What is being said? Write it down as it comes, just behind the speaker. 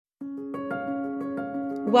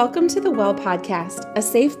Welcome to the Well Podcast, a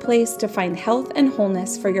safe place to find health and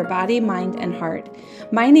wholeness for your body, mind, and heart.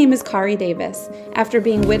 My name is Kari Davis. After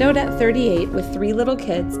being widowed at 38 with 3 little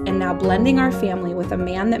kids and now blending our family with a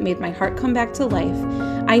man that made my heart come back to life,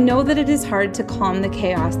 I know that it is hard to calm the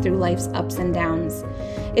chaos through life's ups and downs.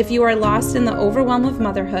 If you are lost in the overwhelm of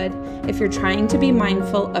motherhood, if you're trying to be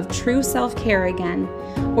mindful of true self-care again,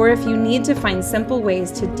 or if you need to find simple ways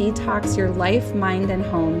to detox your life, mind, and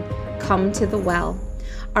home, come to the Well,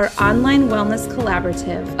 our online wellness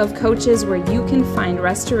collaborative of coaches where you can find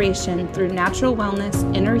restoration through natural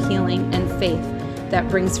wellness, inner healing, and faith that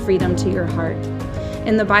brings freedom to your heart.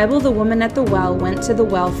 In the Bible, the woman at the well went to the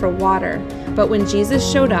well for water, but when Jesus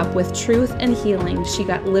showed up with truth and healing, she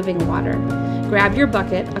got living water. Grab your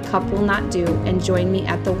bucket, a cup will not do, and join me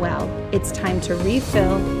at the well. It's time to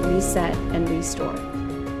refill, reset, and restore.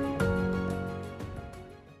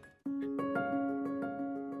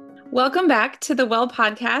 Welcome back to the Well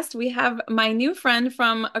Podcast. We have my new friend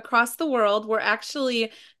from across the world. We're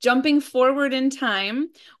actually jumping forward in time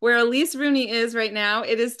where Elyse Rooney is right now.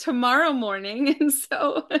 It is tomorrow morning, and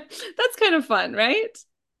so that's kind of fun, right?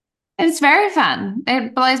 It's very fun.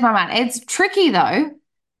 It blows my mind. It's tricky though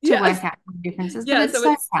to Yes. work out the differences, but Yeah, it's so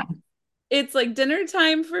so fun. it's like dinner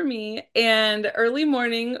time for me and early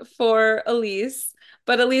morning for Elyse.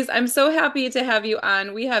 But Elyse, I'm so happy to have you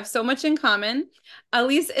on. We have so much in common.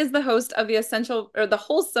 Elyse is the host of the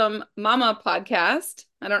Wholesome Mumma podcast.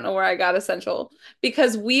 I don't know where I got essential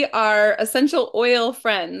because we are essential oil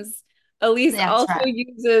friends. Elyse That's also right.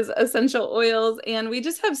 uses essential oils, and we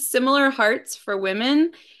just have similar hearts for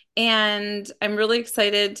women. And I'm really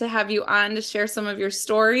excited to have you on to share some of your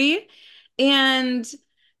story. And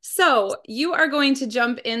so you are going to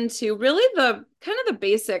jump into really the kind of the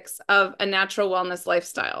basics of a natural wellness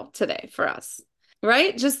lifestyle today for us,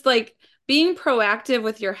 right? Just like being proactive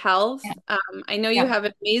with your health. Yeah. I know you Yeah. have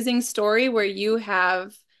an amazing story where you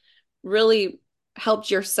have really helped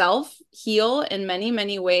yourself heal in many,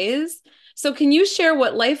 many ways. So can you share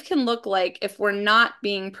what life can look like if we're not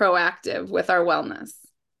being proactive with our wellness?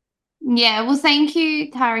 Yeah. Well, thank you,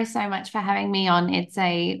 Kari, so much for having me on. It's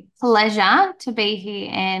a pleasure to be here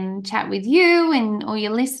and chat with you and all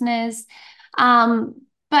your listeners.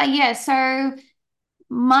 But yeah, so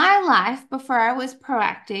my life before I was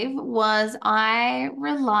proactive was I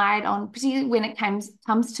relied on, particularly when it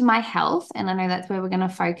comes to my health, and I know that's where we're going to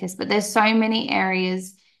focus, but there's so many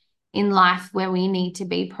areas in life where we need to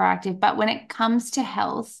be proactive. But when it comes to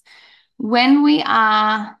health, when we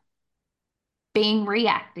are being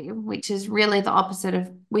reactive, which is really the opposite of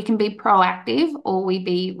we can be proactive or we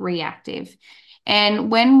be reactive. And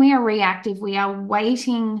when we are reactive, we are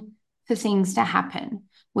waiting for things to happen.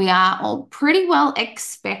 We are all pretty well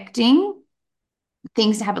expecting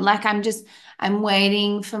things to happen. Like I'm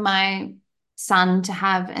waiting for my son to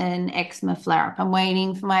have an eczema flare up. I'm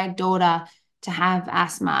waiting for my daughter to have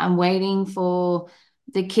asthma. I'm waiting for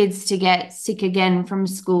the kids to get sick again from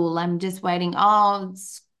school. I'm just waiting. Oh,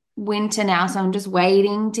 it's winter now, so I'm just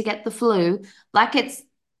waiting to get the flu. Like it's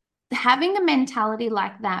having a mentality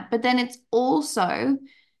like that, but then it's also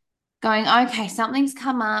going, okay, something's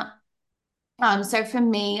come up. So for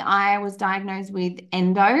me, I was diagnosed with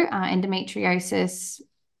endometriosis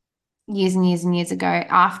years and years and years ago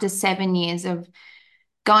after 7 years of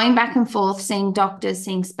going back and forth, seeing doctors,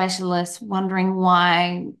 seeing specialists, wondering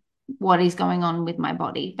what is going on with my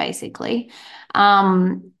body, basically.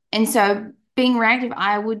 And so being reactive,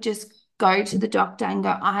 I would just go to the doctor and go,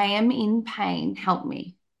 I am in pain, help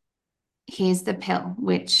me. Here's the pill,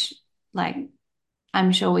 which like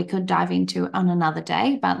I'm sure we could dive into on another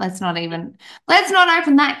day, but let's not open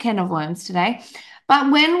that can of worms today.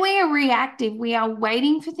 But when we are reactive, we are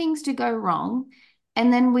waiting for things to go wrong,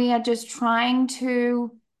 and then we are just trying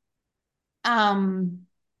to um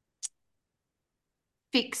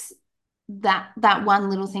fix that one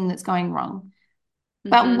little thing that's going wrong.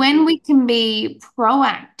 But Mm-hmm. when we can be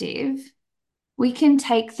proactive, we can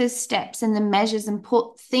take the steps and the measures and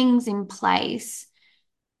put things in place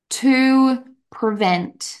to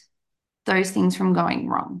prevent those things from going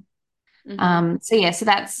wrong. Mm-hmm. So yeah, so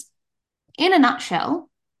that's in a nutshell,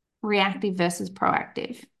 reactive versus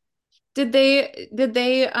proactive. Did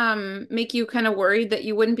they make you kind of worried that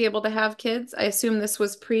you wouldn't be able to have kids? I assume this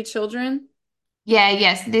was pre-children. Yeah,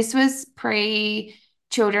 yes, this was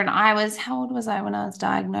pre-children. How old was I when I was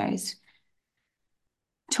diagnosed?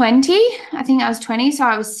 20. I think I was 20. So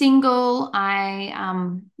I was single.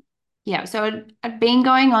 Yeah, so I'd been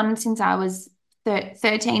going on since I was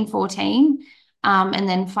 13, 14, and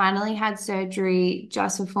then finally had surgery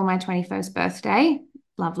just before my 21st birthday.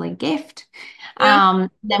 Lovely gift. Yeah.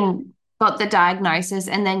 Then got the diagnosis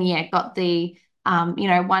and then, yeah, got the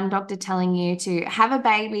one doctor telling you to have a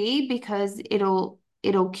baby because it'll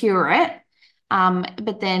cure it,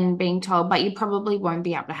 but then being told, but you probably won't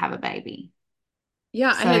be able to have a baby.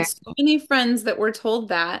 Yeah, I So had so many friends that were told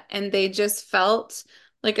that and they just felt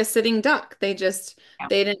like a sitting duck. yeah,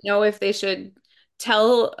 They didn't know if they should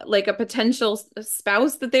tell like a potential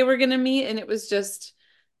spouse that they were going to meet, and it was just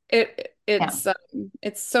yeah,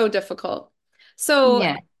 it's so difficult. So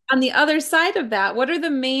yeah. on the other side of that, what are the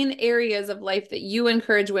main areas of life that you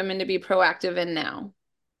encourage women to be proactive in now?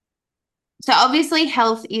 So obviously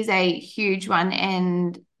health is a huge one,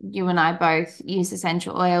 and you and I both use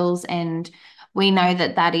essential oils, and we know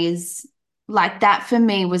that that is like that for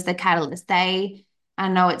me was the catalyst. I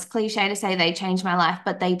know it's cliche to say they changed my life,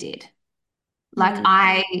 but they did. Like Hmm.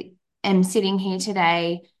 I am sitting here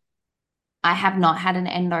today. I have not had an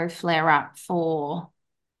endo flare up for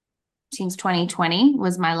since 2020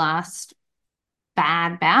 was my last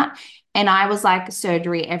bad bout. And I was like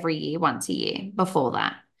surgery every year, once a year before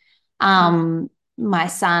that. My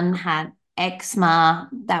son had eczema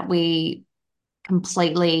that we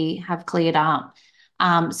completely have cleared up.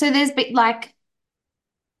 So there's been like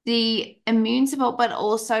the immune support, but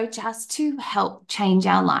also just to help change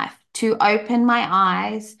our life, to open my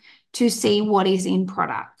eyes to see what is in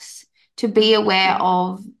products, to be aware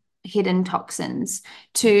of hidden toxins,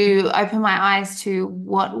 to open my eyes to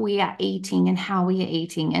what we are eating and how we are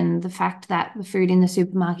eating, and the fact that the food in the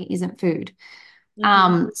supermarket isn't food.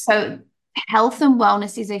 Hmm. So health and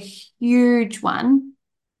wellness is a huge one.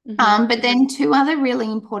 Hmm. But then two other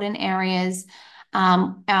really important areas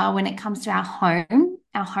when it comes to our home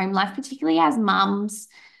life, particularly as mums,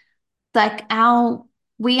 like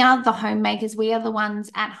we are the homemakers, we are the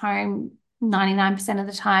ones at home 99% of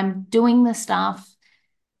the time doing the stuff.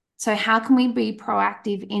 So how can we be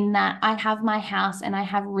proactive in that? I have my house and I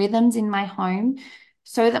have rhythms in my home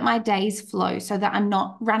so that my days flow, so that I'm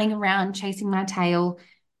not running around chasing my tail.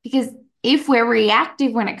 Because if we're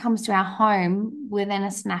reactive when it comes to our home, we're then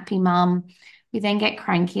a snappy mum. We then get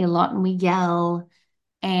cranky a lot and we yell,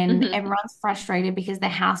 and Hmm. everyone's frustrated because the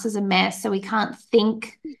house is a mess. So we can't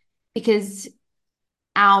think because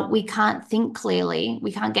our we can't think clearly.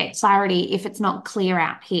 We can't get clarity if it's not clear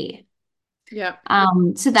out here. Yeah.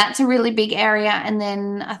 So that's a really big area. And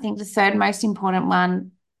then I think the third most important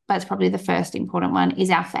one, but it's probably the first important one, is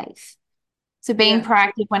our faith. So being Yeah.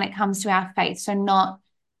 proactive when it comes to our faith. So not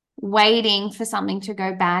waiting for something to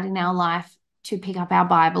go bad in our life to pick up our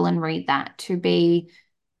Bible and read that, to be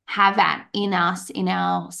have that in us, in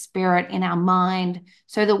our spirit, in our mind,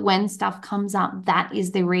 so that when stuff comes up, that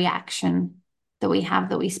is the reaction that we have,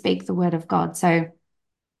 that we speak the word of God. So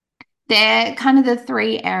they're kind of the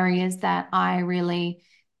three areas that I really,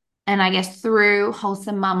 and I guess through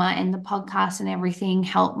Wholesome Mumma and the podcast and everything,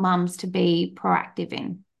 help mums to be proactive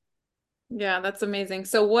in. Yeah, that's amazing.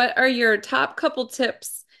 So what are your top couple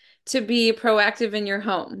tips to be proactive in your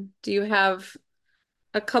home? Do you have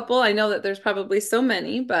a couple? I know that there's probably so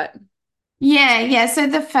many, but Yeah.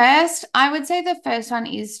 So I would say the first one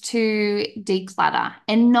is to declutter,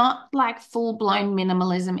 and not like full blown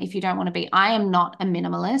minimalism if you don't want to be. I am not a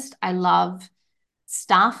minimalist. I love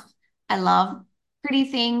stuff. I love pretty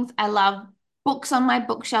things. I love books on my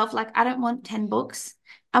bookshelf. Like, I don't want 10 books.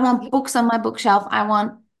 I want books on my bookshelf. I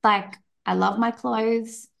love my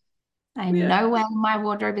clothes. I yeah. know when my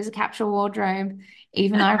wardrobe is a capsule wardrobe,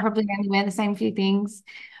 even though I probably only wear the same few things.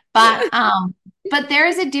 But Yeah. um, but there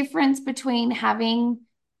is a difference between having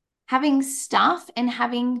stuff and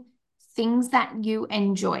having things that you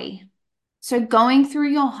enjoy. So going through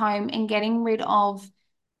your home and getting rid of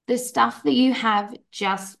the stuff that you have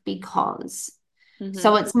just because.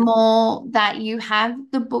 So Hmm. it's more that you have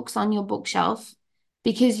the books on your bookshelf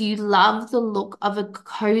because you love the look of a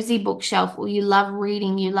cozy bookshelf, or you love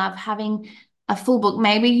reading, you love having a full book.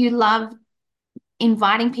 Maybe you love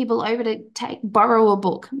inviting people over to borrow a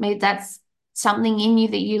book. Maybe that's something in you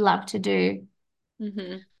that you love to do.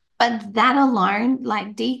 Hmm. But that alone,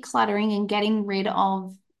 like decluttering and getting rid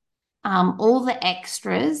of all the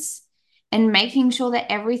extras and making sure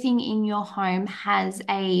that everything in your home has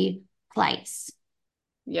a place.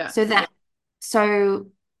 So Yes. that, so,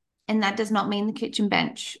 and that does not mean the kitchen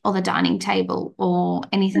bench or the dining table or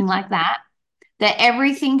anything like that, that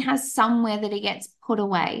everything has somewhere that it gets put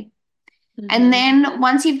away. And Hmm. then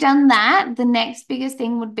once you've done that, the next biggest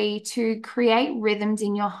thing would be to create rhythms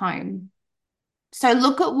in your home. So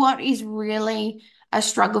look at what is really a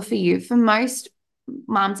struggle for you. For most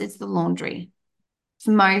moms, it's the laundry.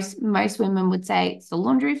 For most women would say it's the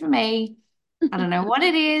laundry for me. I don't know what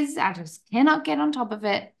it is. I just cannot get on top of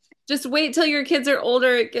it. Just wait till your kids are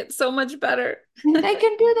older. It gets so much better. They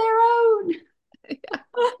can do their own.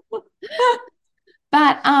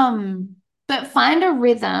 But find a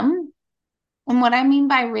rhythm. And what I mean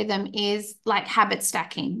by rhythm is like habit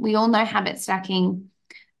stacking. We all know habit stacking.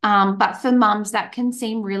 But for mums, that can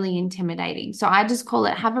seem really intimidating. So I just call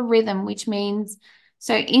it have a rhythm, which means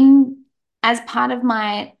so in as part of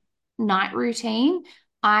my night routine,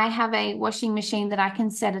 I have a washing machine that I can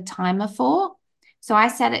set a timer for. So I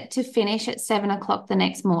set it to finish at 7 o'clock the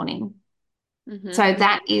next morning. Mm-hmm. So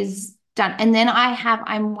that is done. And then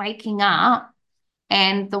I'm waking up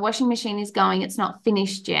and the washing machine is going, it's not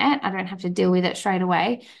finished yet. I don't have to deal with it straight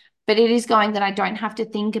away, but it is going that I don't have to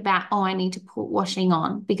think about, oh, I need to put washing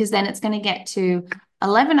on because then it's going to get to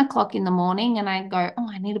 11 o'clock in the morning and I go, oh,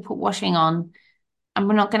 I need to put washing on. And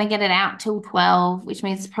we're not going to get it out till 12, which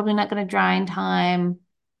means it's probably not going to dry in time.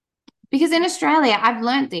 Because in Australia, I've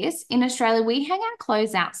learned this. In Australia, we hang our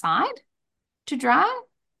clothes outside to dry.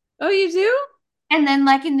 Oh, you do? And then,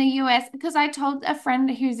 like in the US, because I told a friend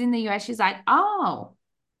who's in the US, she's like, oh,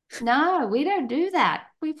 no, we don't do that.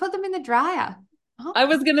 We put them in the dryer. Oh, I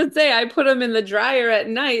was gonna say I put them in the dryer at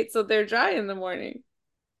night so they're dry in the morning.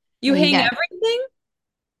 You there you hang go. everything?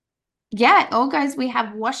 Yeah, it all goes. We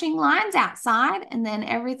have washing lines outside and then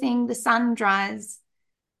everything, the sun dries.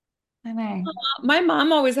 I know. My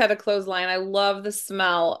mom always had a clothesline. I love the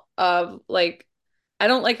smell of like, I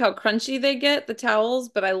don't like how crunchy they get, the towels,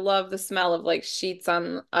 but I love the smell of like sheets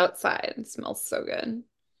on outside. It smells so good.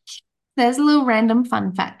 There's a little random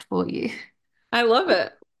fun fact for you. I love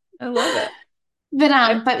it. I love it.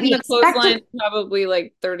 I've But been a yes, back clothesline to probably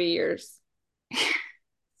like 30 years.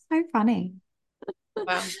 so funny.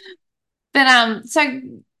 Wow. So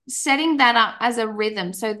setting that up as a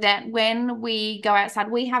rhythm so that when we go outside,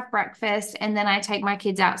 we have breakfast and then I take my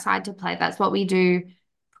kids outside to play. That's what we do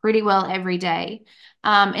pretty well every day.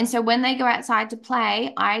 And so when they go outside to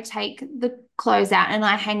play, I take the clothes out and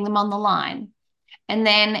I hang them on the line. And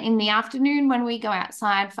then in the afternoon, when we go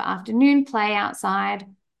outside for afternoon play outside,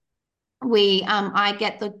 I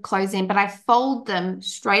get the clothes in, but I fold them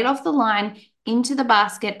straight off the line into the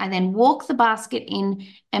basket. I then walk the basket in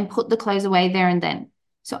and put the clothes away there and then.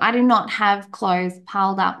 So I do not have clothes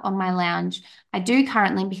piled up on my lounge. I do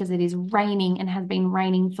currently because it is raining and has been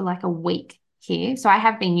raining for like a week here. So I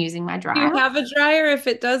have been using my Do you dryer. have a dryer if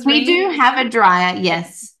it does We rain? do have a dryer,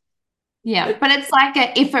 yes. Yeah, but it's like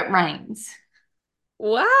a if it rains.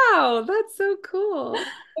 Wow, that's so cool.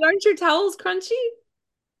 But aren't your towels crunchy?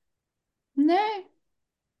 No,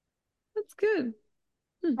 That's good.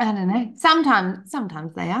 Hmm. I don't know.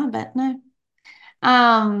 Sometimes they are, but no.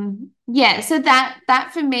 Yeah, so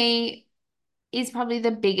that for me is probably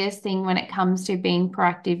the biggest thing when it comes to being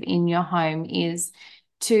proactive in your home is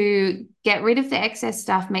to get rid of the excess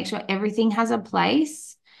stuff, make sure everything has a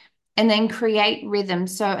place, and then create rhythm.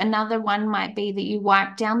 So another one might be that you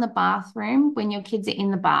wipe down the bathroom when your kids are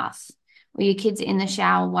in the bath or your kids are in the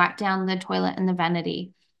shower, wipe down the toilet and the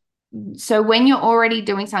vanity. So when you're already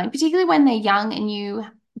doing something, particularly when they're young and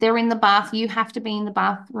they're in the bath, you have to be in the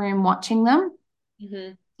bathroom watching them.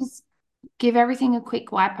 Hmm. Just give everything a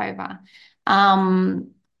quick wipe over.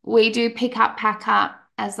 We do pick up, pack up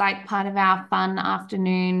as like part of our fun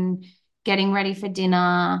afternoon, getting ready for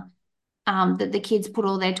dinner, that the kids put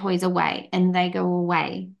all their toys away and they go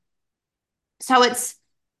away. So it's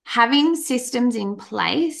having systems in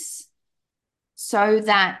place so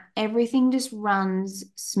that everything just runs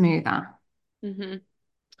smoother. Hmm.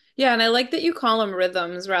 Yeah, and I like that you call them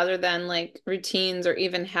rhythms rather than like routines or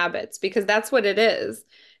even habits because that's what it is.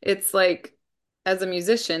 It's like as a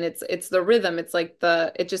musician, it's the rhythm. It's like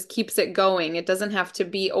it just keeps it going. It doesn't have to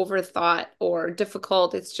be overthought or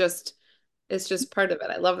difficult. It's just part of it.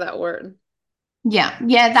 I love that word. Yeah.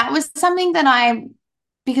 Yeah. That was something that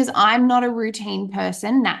because I'm not a routine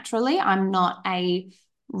person naturally, I'm not a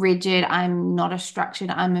rigid, I'm not a structured,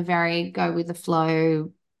 I'm a very go with the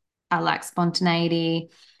flow. I like spontaneity.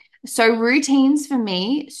 So routines for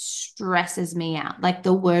me stresses me out. Like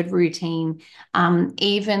the word routine,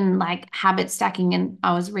 even like habit stacking. And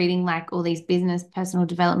I was reading like all these business personal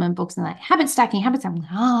development books and like habit stacking.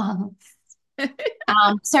 Oh.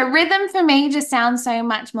 So rhythm for me just sounds so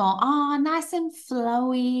much more, oh, nice and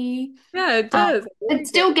flowy. Yeah, it does. I But like it.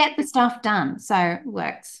 still get the stuff done. So it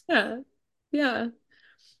works. Yeah. Yeah.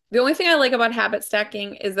 The only thing I like about habit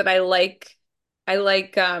stacking is that I like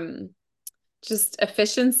just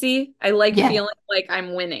efficiency. I like Yeah. feeling like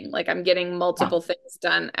I'm winning, like I'm getting Yeah. multiple things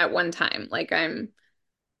done at one time. Like I'm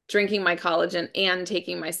drinking my collagen and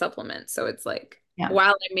taking my supplements. So it's like Yeah.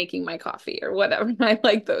 while I'm making my coffee or whatever. I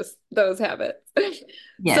like those habits. So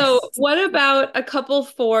Yes. what about a couple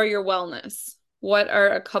for your wellness? What are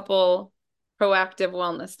a couple proactive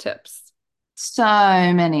wellness tips? So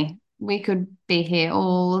many. we could be here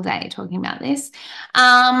all day talking about this.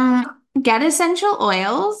 Get essential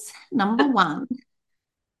oils, number one.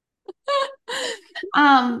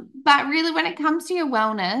 But really, when it comes to your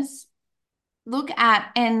wellness, look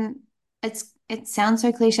at, and it sounds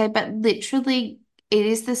so cliche, but literally it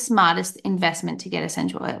is the smartest investment to get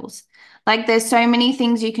essential oils. Like there's so many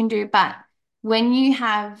things you can do, but when you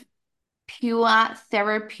have pure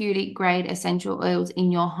therapeutic grade essential oils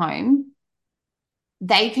in your home,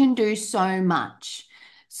 they can do so much.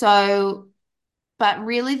 So, but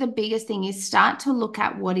really the biggest thing is start to look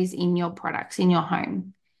at what is in your products in your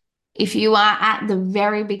home. If you are at the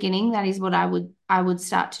very beginning, that is what I would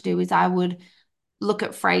start to do is I would look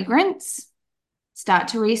at fragrance, start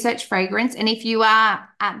to research fragrance. And if you are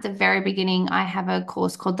at the very beginning, I have a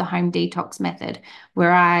course called the Home Detox Method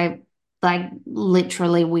where I like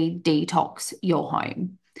literally we detox your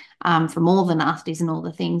home from all the nasties and all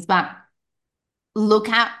the things. But look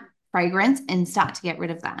at fragrance and start to get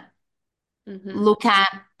rid of that. Mm-hmm. Look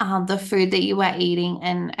at the food that you are eating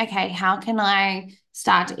and, okay, how can I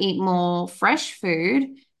start to eat more fresh food?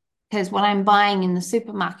 Because what I'm buying in the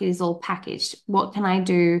supermarket is all packaged. What can I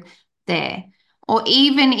do there? Or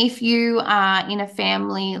even if you are in a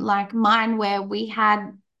family like mine where we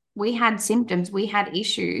had symptoms, we had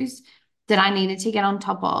issues that I needed to get on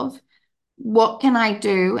top of, what can I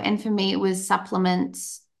do? And for me, it was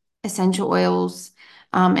supplements, essential oils,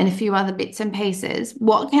 and a few other bits and pieces.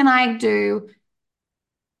 What can I do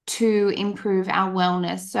to improve our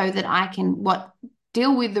wellness so that I can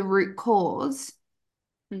deal with the root cause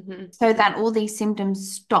Mm-hmm. so that all these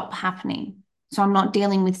symptoms stop happening. So I'm not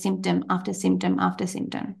dealing with symptom after symptom after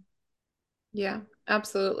symptom. Yeah,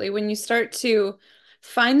 absolutely. When you start to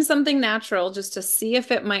find something natural just to see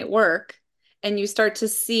if it might work, and you start to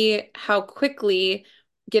see how quickly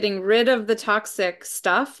getting rid of the toxic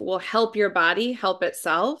stuff will help your body help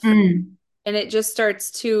itself, Mm. and it just starts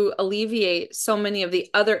to alleviate so many of the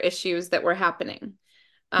other issues that were happening.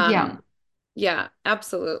 Yeah. Yeah,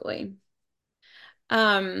 absolutely.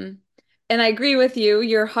 Um, and I agree with you,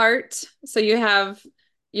 your heart. So you have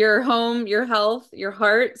your home, your health, your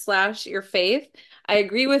heart slash your faith. I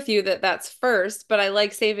agree with you that that's first, but I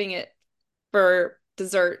like saving it for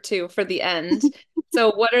dessert too, for the end.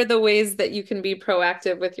 So what are the ways that you can be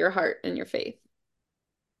proactive with your heart and your faith?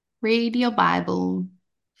 Read your Bible.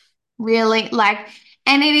 Really, like,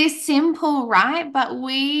 and it is simple, right? But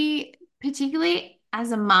we, particularly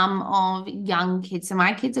as a mum of young kids, so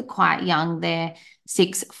my kids are quite young, they're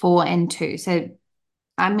 6, 4, and 2. So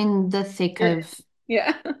I'm in Yeah. the thick of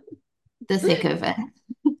it.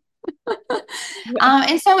 Yeah.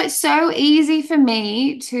 And so it's so easy for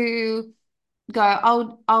me to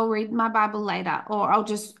go, I'll read my Bible later, or I'll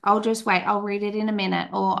just wait, I'll read it in a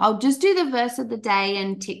minute, or I'll just do the verse of the day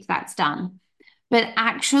and tick that's done. But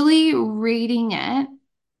actually reading it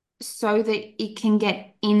so that it can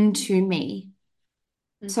get into me,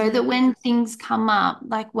 so Hmm. that when things come up,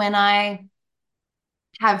 like when I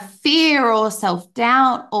have fear or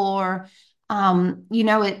self-doubt or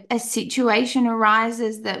a situation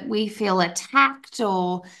arises that we feel attacked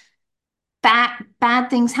or bad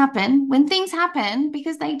things happen, when things happen,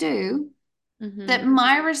 because they do, Hmm. that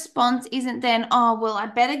my response isn't then, oh, well, I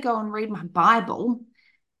better go and read my Bible.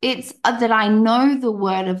 It's that I know the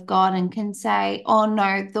word of God and can say, oh,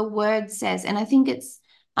 no, the word says. And I think it's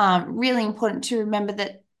really important to remember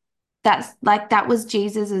that that was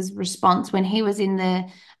Jesus's response when he was in the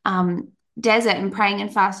desert and praying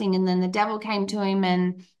and fasting. And then the devil came to him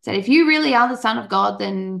and said, if you really are the Son of God,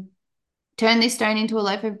 then turn this stone into a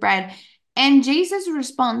loaf of bread. And Jesus'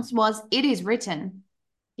 response was, it is written.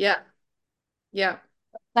 Yeah. Yeah.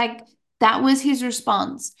 Like that was his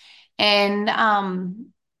response. And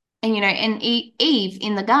Eve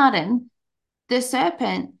in the garden, the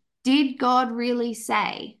serpent, did God really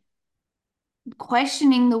say?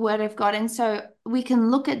 Questioning the word of God. And so we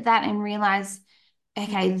can look at that and realize,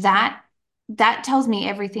 okay, that tells me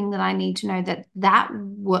everything that I need to know,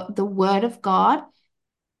 the word of God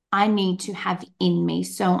I need to have in me.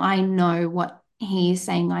 So I know what he is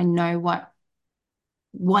saying. I know what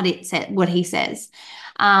it said, what he says.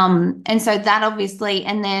 And so that obviously,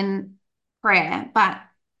 and then prayer, but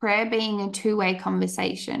prayer being a two-way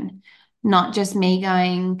conversation, not just me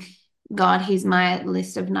going, God, here's my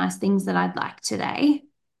list of nice things that I'd like today.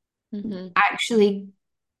 Hmm. Actually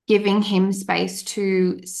giving him space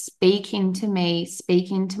to speak into me,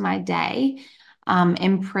 speak into my day,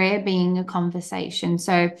 and prayer being a conversation.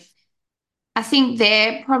 So I think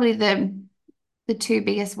they're probably the two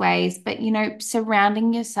biggest ways, but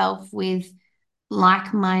surrounding yourself with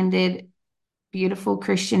like-minded, beautiful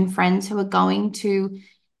Christian friends who are going to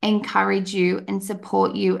encourage you and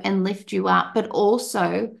support you and lift you up, but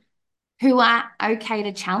also who are okay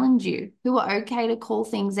to challenge you, who are okay to call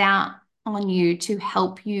things out on you to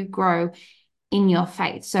help you grow in your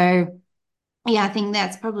faith. So, yeah, I think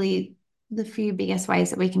that's probably the few biggest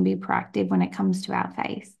ways that we can be proactive when it comes to our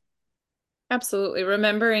faith. Absolutely.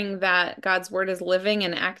 Remembering that God's word is living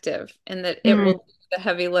and active and that it Mm, will do the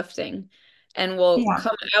heavy lifting and will yeah.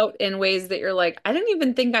 come out in ways that you're like, I didn't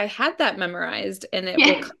even think I had that memorized, and it will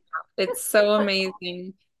Yeah. come out. It's so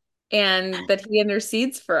amazing. And that he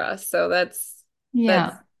intercedes for us. So that's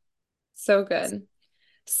Yeah. so good.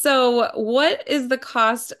 So what is the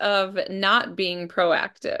cost of not being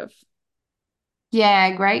proactive?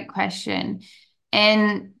 Yeah, great question.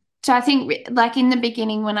 And so I think, like in the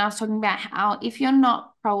beginning, when I was talking about how if you're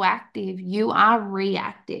not proactive, you are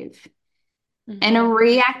reactive. And a Hmm.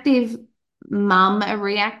 reactive mum, a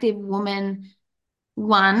reactive woman,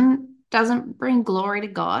 one doesn't bring glory to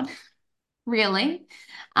God, really.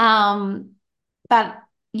 Um, but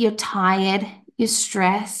you're tired, you're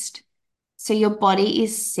stressed, so your body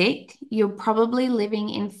is sick. You're probably living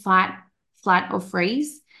in fight, flight, or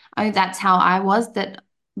freeze. Oh, that's how I was. That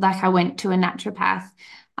like I went to a naturopath,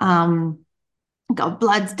 got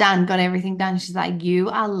bloods done, got everything done. She's like, you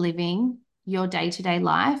are living your day-to-day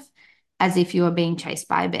life as if you are being chased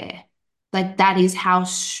by a bear. Like that is how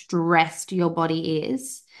stressed your body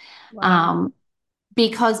is. Wow. Um,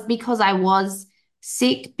 because I was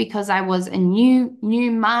sick, because I was a new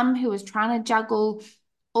mum who was trying to juggle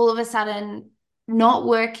all of a sudden not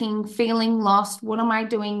working, feeling lost. What am I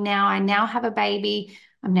doing now? I now have a baby.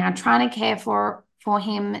 I'm now trying to care for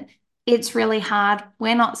him. It's really hard.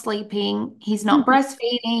 We're not sleeping. He's not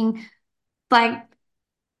breastfeeding. Like,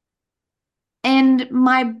 and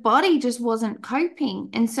my body just wasn't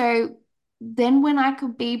coping. And so then when I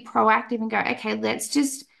could be proactive and go, okay, let's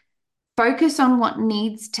just focus on what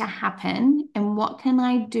needs to happen and what can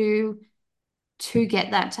I do to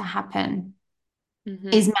get that to happen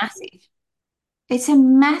Hmm. is massive. It's a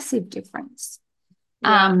massive difference.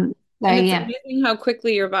 Yeah. So And it's yeah. amazing how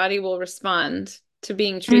quickly your body will respond to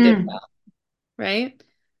being treated Mm, well, right?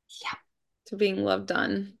 yeah. To being loved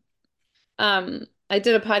on. I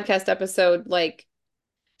did a podcast episode like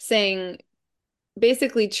saying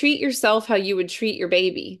basically treat yourself how you would treat your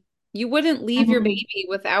baby. You wouldn't leave your Mhm. baby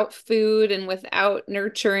without food and without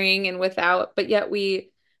nurturing and without, but yet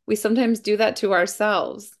we sometimes do that to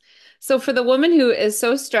ourselves. So for the woman who is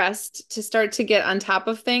so stressed to start to get on top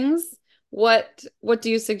of things, what do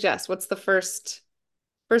you suggest? What's the first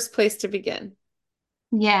place to begin?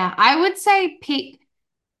 Yeah, I would say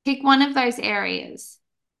pick one of those areas.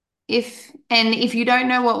 If you don't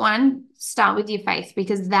know what one, start with your faith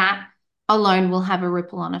because that alone will have a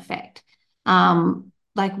ripple on effect.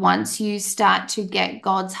 Like once you start to get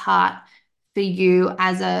God's heart for you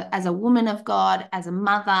as a woman of God, as a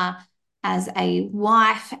mother, as a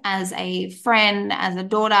wife, as a friend, as a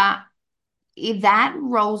daughter, if that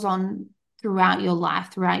rolls on throughout your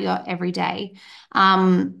life, throughout your everyday.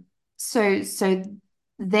 Um, so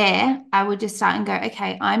there, I would just start and go,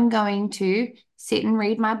 okay, I'm going to sit and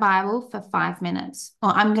read my Bible for 5 minutes, or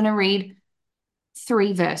I'm going to read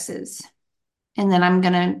 3 verses, and then I'm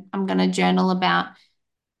gonna journal about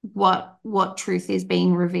what truth is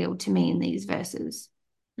being revealed to me in these verses.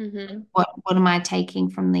 Hmm. What am I taking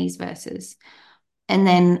from these verses? And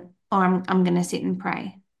then or I'm going to sit and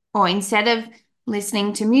pray. Or instead of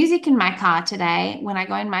listening to music in my car today, when I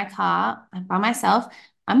go in my car by myself,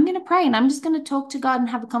 I'm going to pray and I'm just going to talk to God and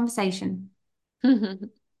have a conversation.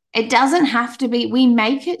 It doesn't have to be, we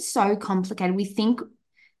make it so complicated. We think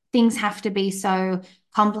things have to be so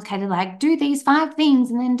complicated, like do these 5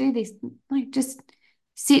 things and then do this. Like just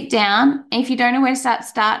sit down. And if you don't know where to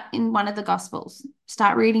start in one of the Gospels.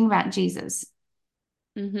 Start reading about Jesus.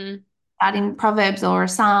 Hmm. Start in Proverbs or a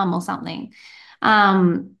Psalm or something.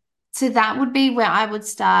 Um, so that would be where I would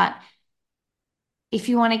start. If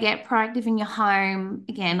you want to get proactive in your home,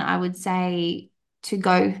 again, I would say to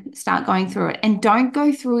go start going through it and don't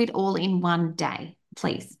go through it all in one day,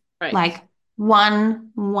 please. Right. Like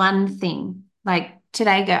one thing. Like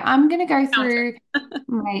today, I'm going to go Counter. through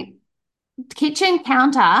my kitchen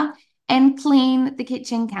counter and clean the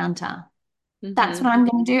kitchen counter. That's Hmm. what I'm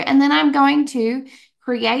going to do. And then I'm going to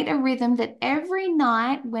create a rhythm that every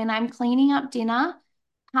night when I'm cleaning up dinner,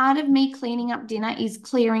 part of me cleaning up dinner is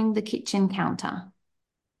clearing the kitchen counter.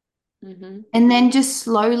 Hmm. And then just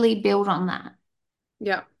slowly build on that.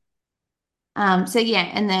 Yeah. So yeah,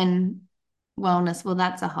 and then wellness, well,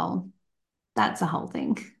 that's a whole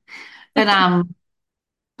thing.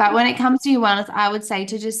 But when it comes to your wellness, I would say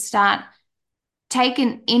to just take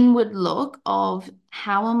an inward look of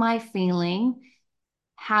how am I feeling?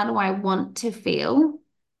 how do I want to feel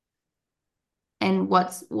and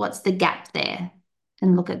what's the gap there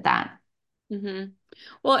and look at that. Hmm.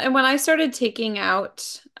 Well, and when I started taking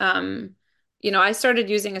out, I started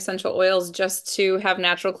using essential oils just to have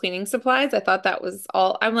natural cleaning supplies. I thought that was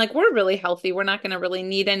all. I'm like, we're really healthy. We're not going to really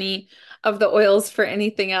need any of the oils for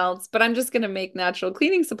anything else, but I'm just going to make natural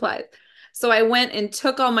cleaning supplies. So I went and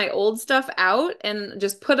took all my old stuff out and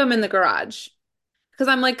just put them in the garage because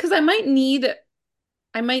I'm like, because I might need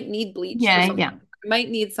bleach or Yeah, something. yeah, I might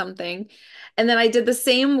need something. And then I did the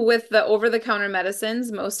same with the over-the-counter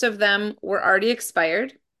medicines. Most of them were already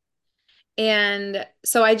expired. And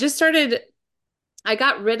so I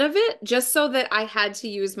got rid of it just so that I had to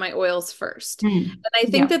use my oils first. And I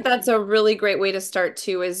think yeah, that that's a really great way to start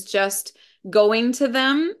too, is just going to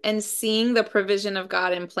them and seeing the provision of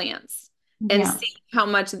God in plants and yeah, seeing how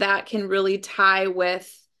much that can really tie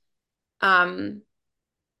um,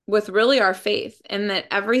 with really our faith and that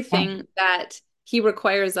yeah, everything that he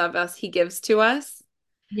requires of us, he gives to us.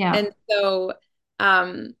 yeah, And so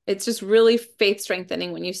it's just really faith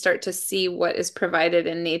strengthening when you start to see what is provided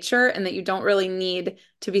in nature and that you don't really need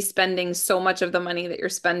to be spending so much of the money that you're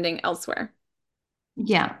spending elsewhere.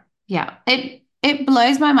 yeah, yeah. It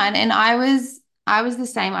blows my mind. And I was the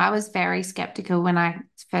same. I was very skeptical when I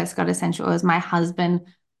first got essential oils. My husband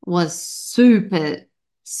was super,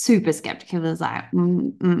 super skeptical. He was like, I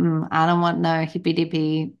don't want no hippy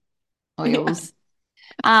dippy Yeah. oils.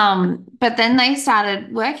 But then they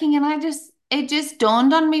started working, and it just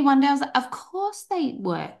dawned on me one day. I was like, of course they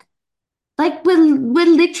work. Like we're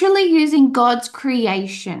literally using God's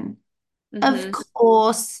creation. Of Hmm.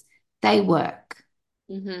 course they work.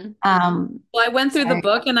 Hmm. Well, I went So through the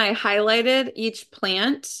book and I highlighted each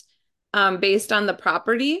plant based on the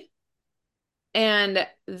property. And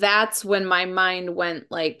that's when my mind went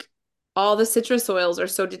like, all the citrus oils are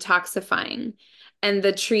so detoxifying. And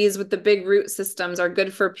the trees with the big root systems are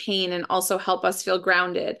good for pain and also help us feel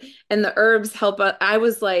grounded. And the herbs help us. I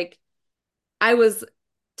was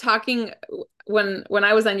talking when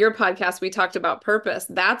I was on your podcast, we talked about purpose.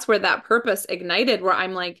 That's where that purpose ignited, where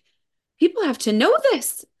I'm like, people have to know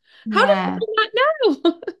this. How do yeah, people not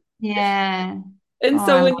know? yeah. Oh, And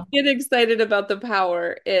so I when love you get excited about the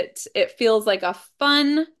power, it feels like a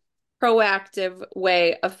fun, proactive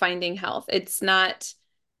way of finding health. It's not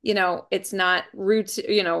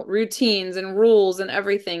routines and rules and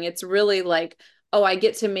everything. It's really like, oh, I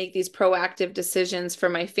get to make these proactive decisions for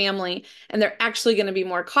my family, and they're actually going to be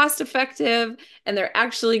more cost effective, and they're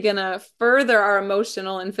actually going to further our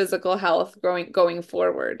emotional and physical health going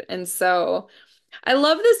forward. And so I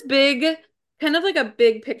love this big, kind of like a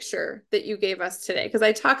big picture that you gave us today, because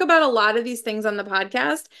I talk about a lot of these things on the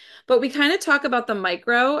podcast, but we kind of talk about the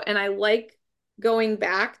micro, and I like going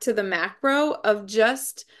back to the macro of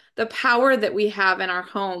just the power that we have in our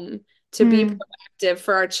home to be mm, proactive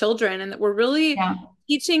for our children, and that we're really yeah,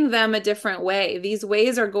 teaching them a different way. These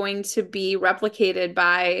ways are going to be replicated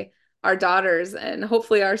by our daughters and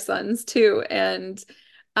hopefully our sons too. And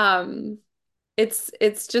um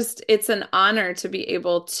it's an honor to be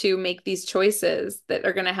able to make these choices that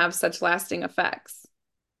are going to have such lasting effects.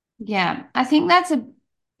 yeah. I think that's a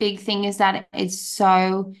big thing is that it's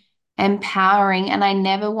so empowering, and I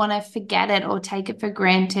never want to forget it or take it for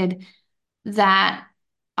granted that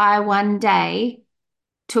I one day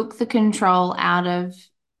took the control out of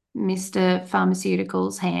Mr.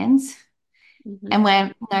 Pharmaceutical's hands and Hmm.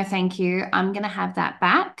 went, no, thank you. I'm going to have that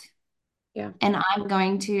back. Yeah. And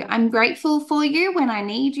I'm grateful for you when I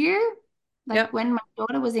need you. Like Yep. when my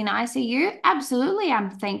daughter was in ICU, absolutely, I'm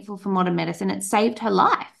thankful for modern medicine. It saved her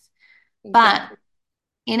life. But Exactly.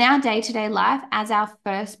 in our day-to-day life, as our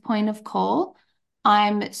first point of call,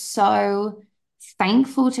 I'm so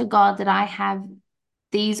thankful to God that I have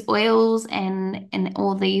these oils and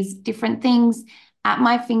all these different things at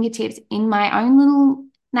my fingertips in my own little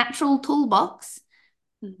natural toolbox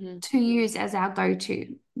Hmm. to use as our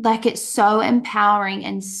go-to. Like it's so empowering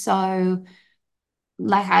and so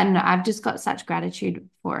like I don't know, I've just got such gratitude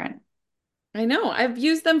for it. I know. I've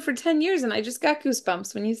used them for 10 years and I just got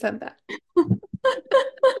goosebumps when you said that.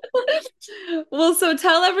 Well, so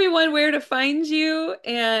tell everyone where to find you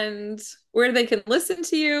and where they can listen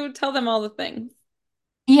to you. Tell them all the things.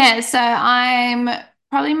 Yeah, so I'm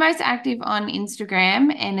probably most active on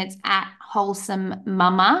Instagram and it's at Wholesome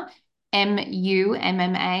Mumma,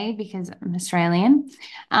 Mumma, because I'm Australian.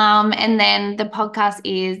 And then the podcast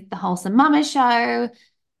is the Wholesome Mumma Show.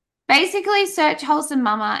 Basically, search Wholesome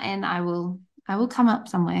Mumma and I will come up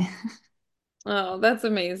somewhere. Oh, that's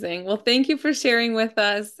amazing. Well, thank you for sharing with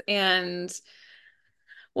us, and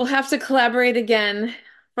we'll have to collaborate again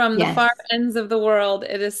from the Yes. far ends of the world.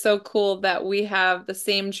 It is so cool that we have the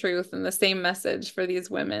same truth and the same message for these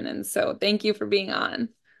women. And so thank you for being on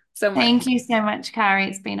so much. Thank you so much, Kari.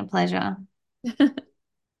 It's been a pleasure.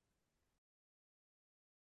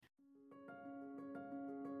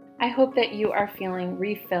 I hope that you are feeling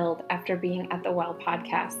refilled after being at the Well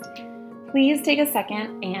podcast. Please take a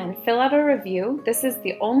second and fill out a review. This is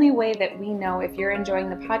the only way that we know if you're enjoying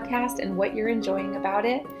the podcast and what you're enjoying about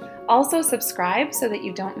it. Also, subscribe so that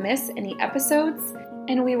you don't miss any episodes.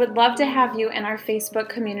 And we would love to have you in our Facebook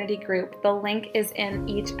community group. The link is in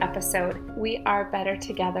each episode. We are better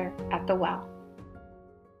together at the Well.